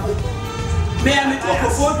 Kayabo. May I make a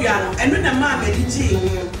phobia and when a man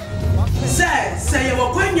meditating. Say, you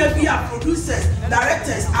were going to be a producers,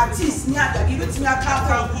 directors, artists, near the give it to me a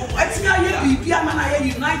car. It's now you be a man, I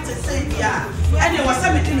united, say, yeah. And there was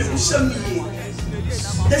something to show me.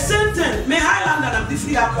 The same thing, may Highland and the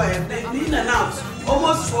free acquired, they been announced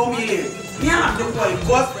almost 4 million. Yeah, the boy,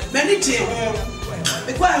 because many children.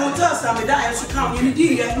 Because hotels are dying to come in the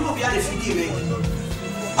day and no be at the feeding.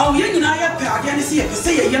 Oh, you know, I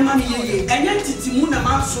say, a money, and yet Timuna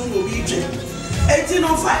Manson will be 18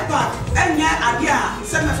 on 5-pack, and yeah,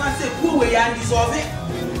 some of us say, who we are dissolve it.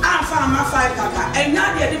 I found my 5-packer, and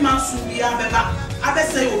now the Manson be a member. I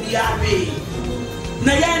say, will be a way.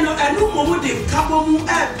 Nayano, and no more de Kabomu,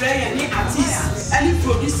 any artists, any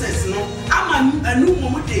producers, no. I'm a new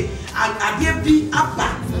moment, I give be up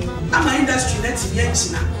back. I'm an industry let's get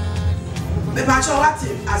China. The Bacho what I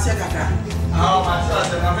said that. Oh, my son,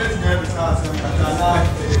 I'm going to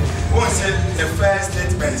the first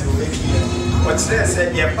statement you make here. But today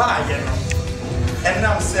said, yeah, buy, and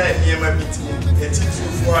now said, yeah, my meeting, it's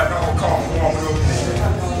for an outcome,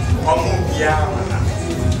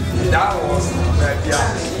 that was the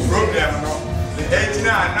problem. The 89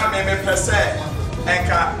 now, maybe per se.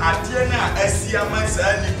 And at the end, I see a man's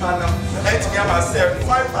early panel, and myself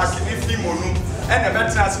 5-pack in the film. And the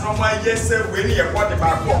better as no one, yes, sir, when you have got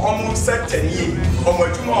about almost 10 years, or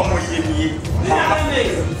more tomorrow.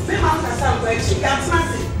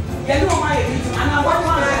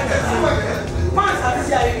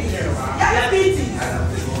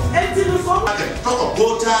 Talk of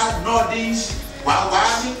water, Nordics, while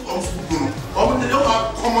watching of they don't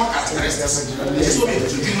have common characteristics. This will be to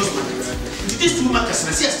these two markets,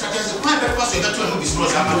 yes, started as a private person that will be slow.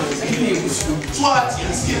 So, what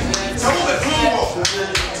is here? Some of the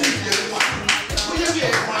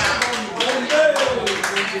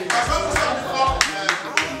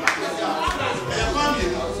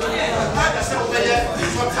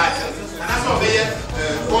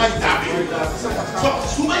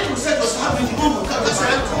So when you said was having the moment, that's why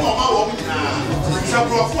I come on my so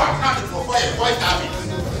for a crowd for quite having.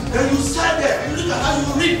 Then you sat there and look at how you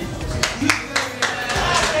read.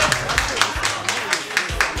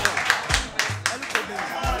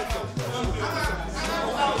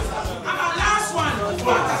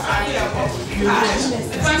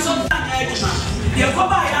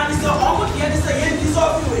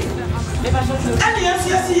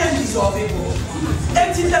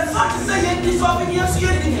 And in the fact is that dissolving, yes,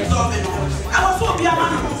 dissolving. I was so be a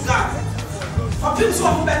man of God. For people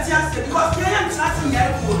who bet yes, because they are trusting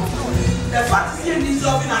Nyarko. The fact is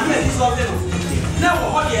dissolving and here dissolving. Now,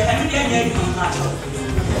 what you have any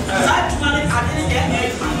that money I didn't get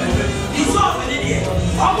dissolving in here.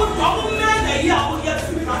 Almost man a year will get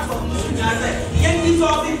free platform.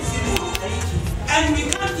 Dissolving. And we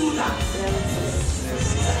can't do that.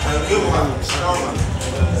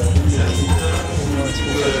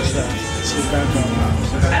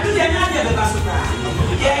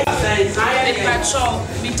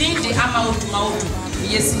 We did the Ama Mcbrown.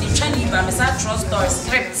 Yes, in the training, but we start trust story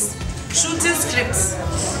scripts, shooting scripts.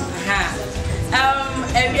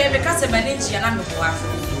 Because a manager and I'm a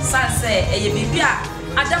Sanse, a bibia,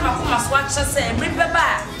 Adama Kumaswacha say, remember,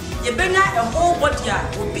 you bring out a whole body,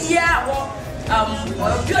 will be a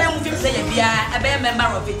member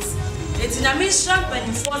of it. It's in a mission when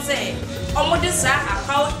you say, almost a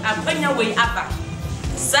penny way up.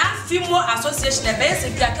 Female Association, a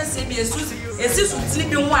basic a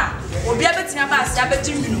sleeping one, will be able to about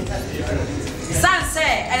Sabatin. San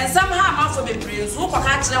say, and somehow I'm for the brains who can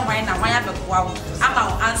catch them wine and why I'm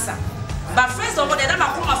our answer. But first of all, the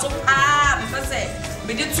Amoako so because say,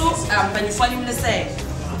 we did two when you follow me say,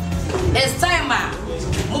 it's time,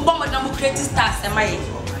 Mubama creative stars, am I?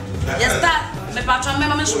 Yes, start. Me patron me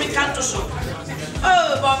mama shumi kanto show.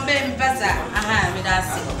 Oh, Bombay Mpesa. Aha, me da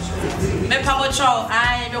se. Me pamocho,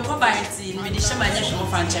 ai me ko baiti, me di shema nya shomo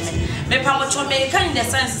fancheme. Me pamocho me kan in the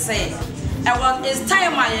sense say, it's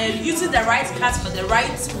time I using the right cards for the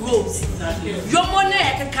right roles. Your money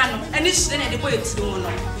e keka no, any shire na de boy ti mo no.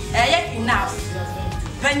 Enough.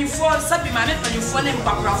 Pennyfo sabi ma me pennyfo ne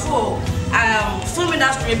mpakrafo film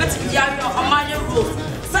industry bet ya amanye role.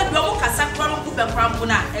 Said we are Kasakron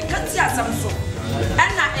Kupakramuna, a Katia Samson.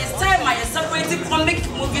 And now it's time I separated comic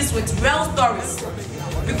movies with real stories.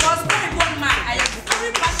 Because very one man, I am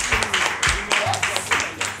very passionate.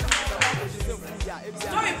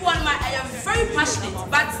 Story one man, I am very passionate,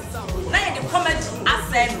 but now the comment I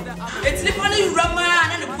said, it's the funny Rama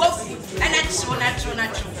and the Bossy, and natural.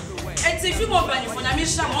 It's if you want money for the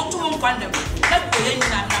mission, I want to move on them. That's the end of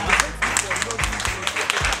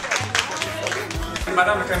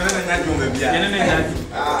Madam, can we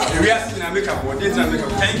are seeing a makeup or data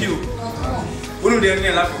makeup? Thank you. One of the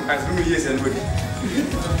only lap of years and with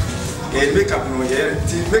makeup, no,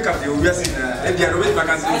 makeup, you are seeing a dialogue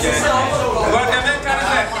vacancy. What the man can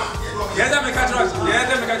say? Yes, I'm a catcher. Yes,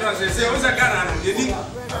 I'm a catcher. Say, who's a gun?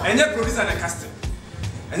 And your producer and a casting.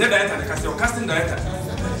 And your director and a casting director.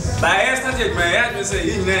 By I started my ad, say,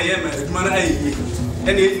 in there, man,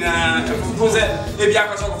 and in if you are for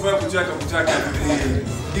if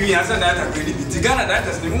you answer that, I really be Ghana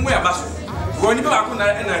directors, the Mumbai Abasso. When you are going to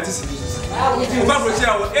artist, about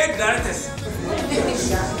 8 directors. I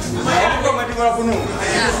am going to go and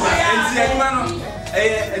see a man, a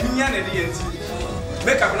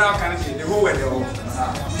make up now can the whole world.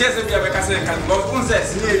 Just if you have a castle can go on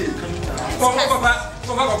says near you. Papa,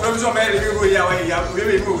 provision made you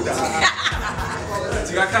really moved.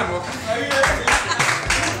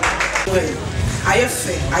 I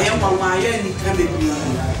am one my any baby.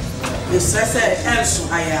 The Sessa Elso,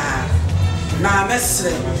 I am. Now,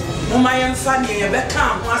 Messer, my young family, a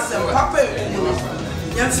become once and papa,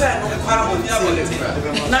 young fan of Parliament.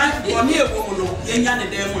 Now, 1 year woman, young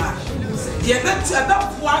Denmark. The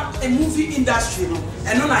about a movie industry,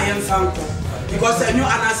 and no, I am found because I know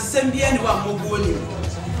an assembly anyone more going.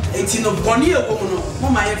 18 of 1 year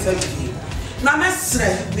woman, my family. Na mesre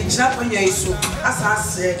me Japanese so as I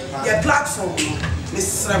said your platform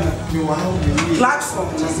mesre platform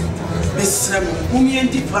mesre umi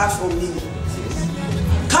endi platform ni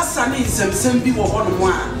kasa ni nsem bi wo ho no a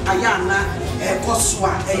aya na ekoso a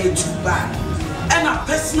etuba and a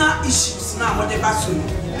personal issues na what they baso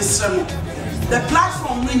mesre the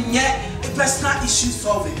platform no nye personal issue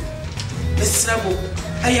solving mesre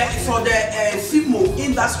for the film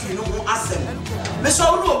industry no asem me so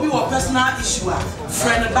no be your personal issue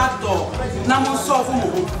friend back door na mo solve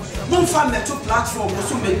mo fa meto platform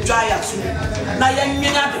so me dry at na ya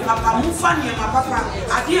nwenya de papa mo fa ne ma papa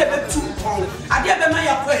ade e betu pon ade e be ma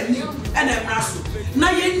ya kwa ani e na emra so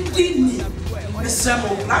na ye ndi ni Mr.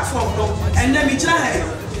 platform no, and then me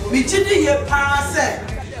chidi ye pass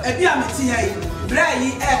ebi a meti hey bra yi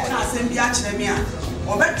e kan asem bi a kire me a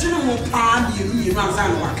obetunu mo pa mi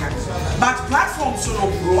ransan waka but platform so no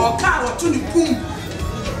o ka o to ni kum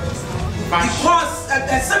because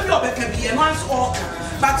some of the can be announced all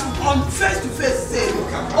but on face to face say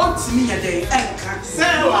on to me a day and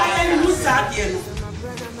say why who sad you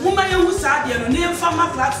woman who sad you name farmer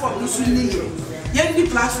platform no so ni ye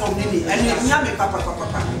platform ni and Nyame papa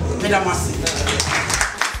madam Asi yeah.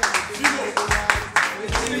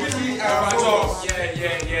 I'm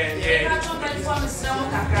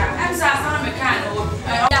sorry, I'm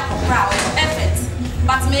effort.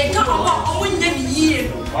 But me come on, we need year.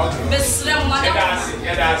 Miss Ram, we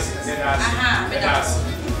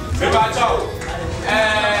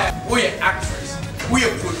are actress, we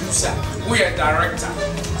are producer, we are director.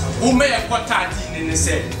 Who may have got that in the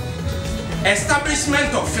same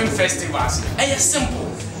establishment of film festivals. And it's simple.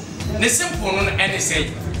 The simple and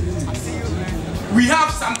say. We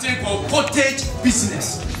have something called cottage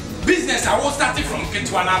business. Business I was starting from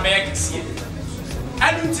Kyeiwaah here.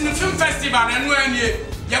 And in the film festival, and when you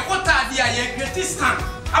got idea, you get this stand.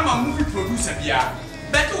 I'm a movie producer here.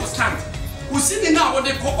 Better stand. We see now what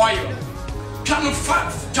they call oil. Channel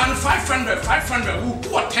 500,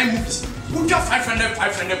 who are 10 movies. Who got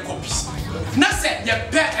 500 copies. Now say you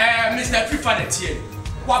pay Mr. Preferred here.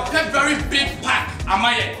 What pay very big pack. Am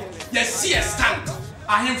I? You see a stand.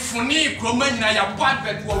 I am funny, Groman, I am bad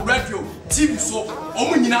bed radio, TV so,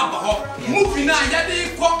 Omunina, moving now,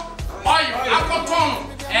 Yadi Cock, oil, Alcoton,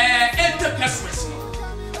 80 pesos.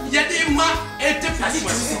 Yadi ma 80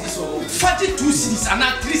 pesos. 42 cities and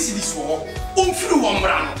not 3 cities for Umfru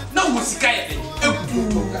Ombrano. No, was Kyei.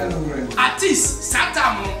 Artist,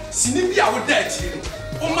 Satam, Sinibia would dead.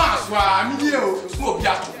 Omas were Milio, smoke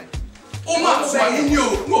yato. Omas were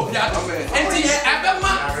Milio, smoke yato. And the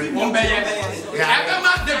Abema, Bombay.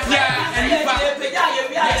 Agama the Pierre and yes.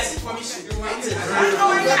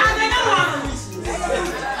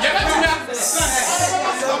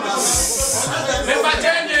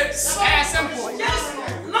 Simple. Yes.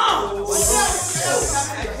 No.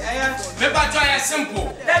 Simple.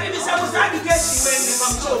 Let me say what's education when you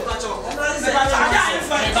come to Pacho.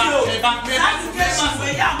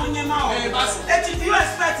 If you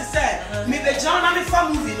expect to say, me the John and the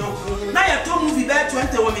movie no. Now you told movie bear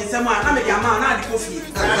 20 women someone. Now me the amount now the coffee.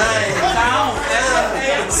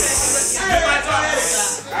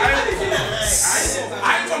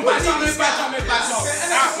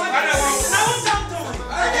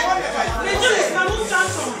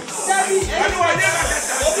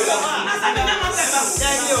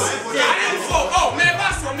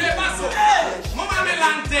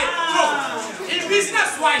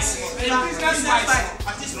 Business wise,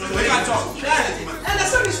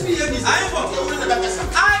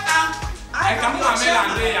 I come to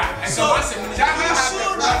America and so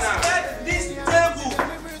this table,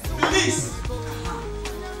 please.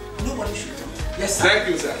 Nobody should talk. Yes, sir. Thank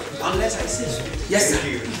you, sir. Unless I say so. Yes, sir.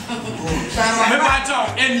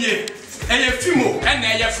 And a film and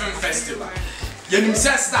a film festival. You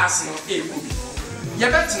stars no you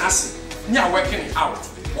bet nothing. You are working out.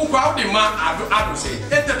 Who crowd the man I say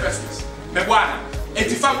 80 pesos. Me buana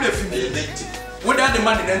 85 pesos. What are the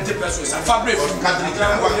money 90 pesos? And fabric. Me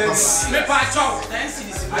pa chop.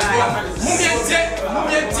 Movie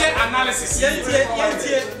analysis.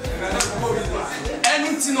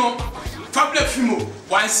 Enutino fabric film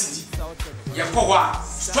 1 CD. Ye kwa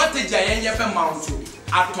strategy ye be mount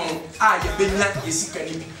aton a ye benya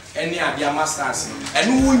yesikani any adia masters.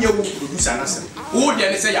 And who you producer na say. Who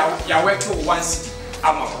dey say ya work 1 CD.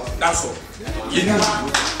 Amoako, that's all. You know,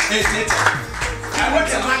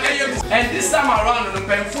 and this time around, the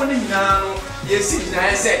penfoning now, you see,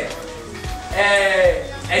 I said,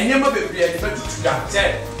 and Nyame be able to that.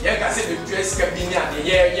 You can say the dress cabina,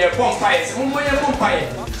 yeah, bonfires, bonfire,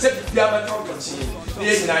 said the other talk of she,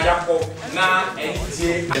 the Nyarko, now, and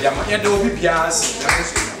Yamaya do be pias.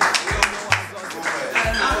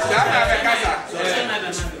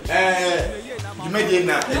 You made it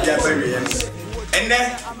now, and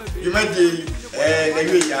then you made the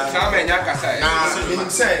Nyame Nyakasa. Now,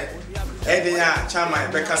 say, Edia, Chama,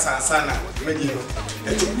 Bekasa, Sana, Medio,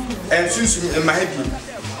 and Susu in my head.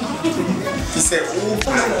 He said, oh,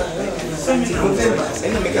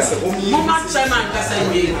 and make us a woman. Mama Chairman,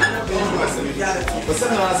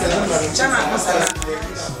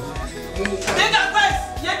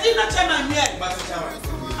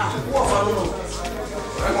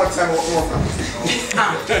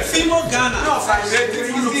 Female Ghana.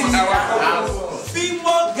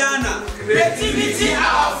 Female Ghana. Creativity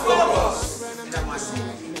our focus.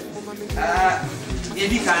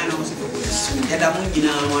 Yedi kind of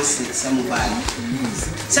Yadamungina was some body.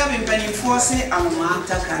 Seven penny force and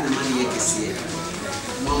Manta kind of money, I say.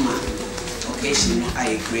 Mama, occasion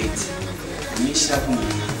I great. Misha,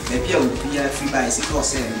 maybe I will be a free bicycle,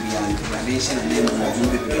 say, we are in graduation and then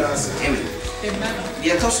Amen. The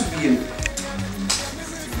toss will be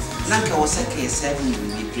Nanka was a case 7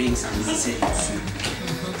 with drinks and he said,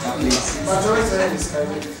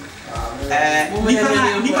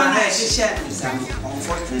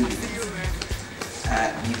 unfortunately,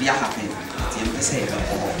 if you happen,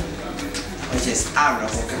 which is our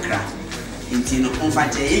crack. Intino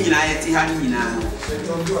Confaje, in Ayatihana,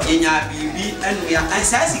 in your BB, and we are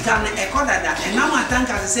as I can a corner and now I think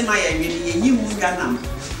as a semi you Ganam.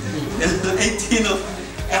 Intino,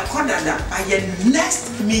 a corner by your next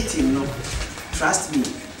meeting, no, trust me.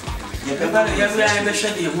 You ever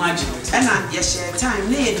should be imagine. And I share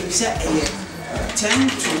time, lay you say 10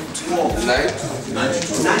 to 12, 9 to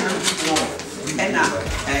 12,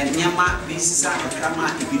 and Nyama, this is a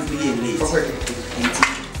drama to be late.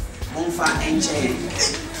 Monfa enche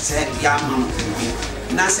se ya mam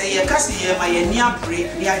na se ye kasi ye ma ye ni apre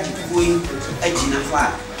ni Agya Koo agina fa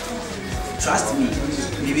trust me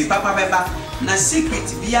bibi papa beba na secret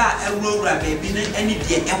bia ewura baby ne ani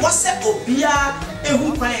de e wo se obia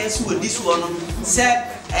ehu kwan yesu odi so no se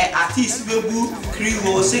artist bebu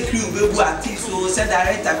crew se crew bebu artist so se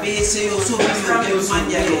director be se o so be man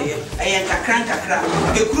ye e kakra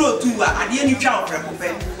e kuro tu a ade ni twa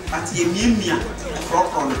oprepope but ye miemia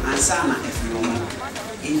proper ansana everyone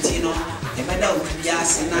intino e beda obia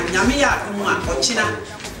se na nyame ya adom a ochina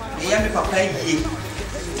e ya me papa yie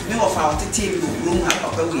me wo fa otete room ha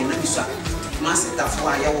papa we na biso master fo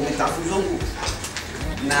a ya wo metafo zongo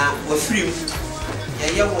na wo free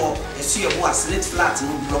ye wo esu ye wo aslet flat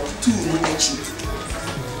no block 2 no echi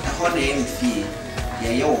e ho na e fie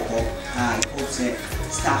ye wo ho I hope say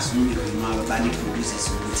stars no be ma ba ni producers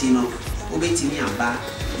intino obetimi aba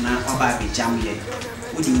na oba be jam ye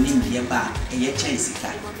wo di onim die ba eye chance ka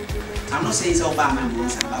I'm not saying so bad, man,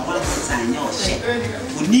 but one sign your shit.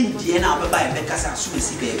 We need the end of a buy because I should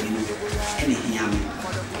see baby. Any yammy.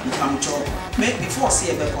 You come to make before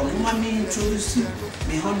say a becon, mammy introduce you.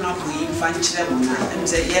 Me home up with infant children and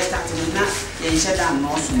say, yes, that will not. Ye said, I'm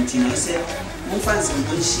not something. I said, Mufans and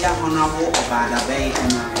Bushia honorable or bad bay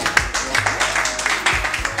and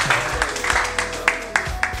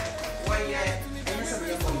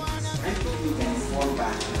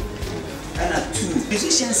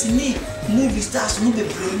musicians need movie stars no be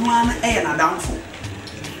play no an e na downfall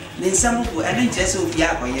ne nsam ko ene jese obi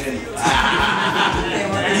akoyere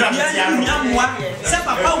nyamwa se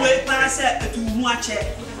papa we para se etumu ache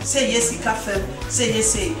se yesika fam se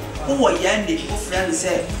yese wo ya ne o friend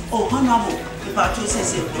se oh honorable people to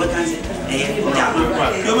say we can say eh jama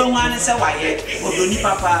do be wan se waye odoni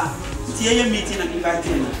papa tie ye meeting na people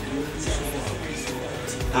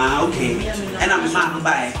tell okay and I'm man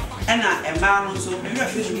by and a man so maybe I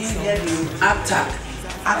feel attack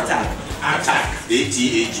ATH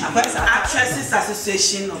Actresses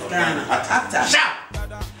Association of Ghana attack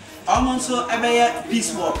almost so every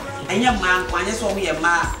peace walk and your man when you saw me a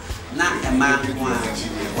man not a man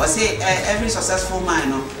or say every successful man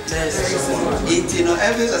no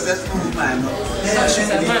every successful man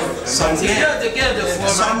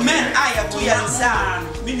some men I have to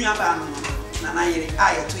answer me I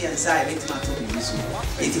to inside it to be so.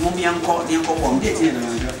 It's Mumianco, the uncle from the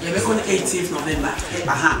 18th November.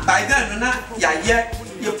 By then,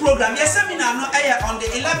 your program, your seminar no air on the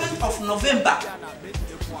 11th of November.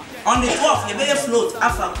 On the 12th, you better float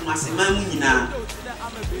after Kumasi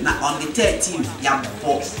now on the 13th, you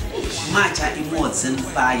match emotions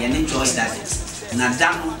by and enjoy that.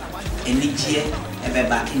 Nadamo and Nigeria,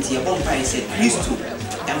 Ebeba, into your bonfire said, Christo.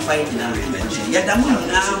 And fighting our convention. Yet the moon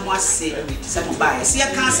now must say, some by. See,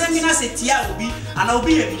 I can't send me as a tia will be, and I'll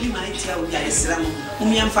be a really my tia will be a slam,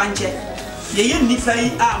 whom you fancy. The young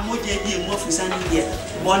Nifai are more dead, more for Sunday yet.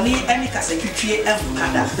 Bonnie, any secretary, and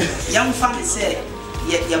Kada. Young family said,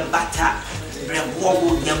 yet your butter, bread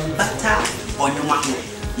warm, young butter, on your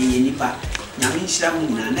mouth, ye nipa. Nyame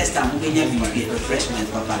shram next time we get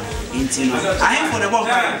refreshment papa intino I am for the bomb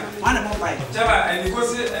one bomb pipe jaba and you go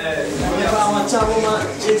say our chama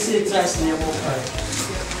JC trash near bomb pipe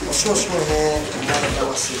so that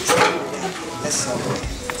was it let's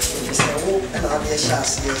Mr. Wo and I be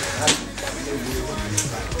chance here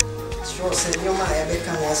so say you my be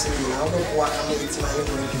can was in now no what am it my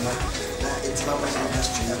own na it's my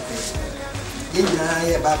industry na you na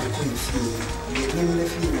ya ba be ko fi ni me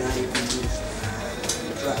fi na you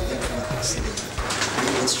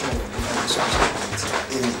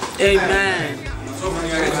Amen.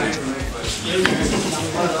 You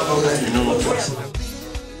know what?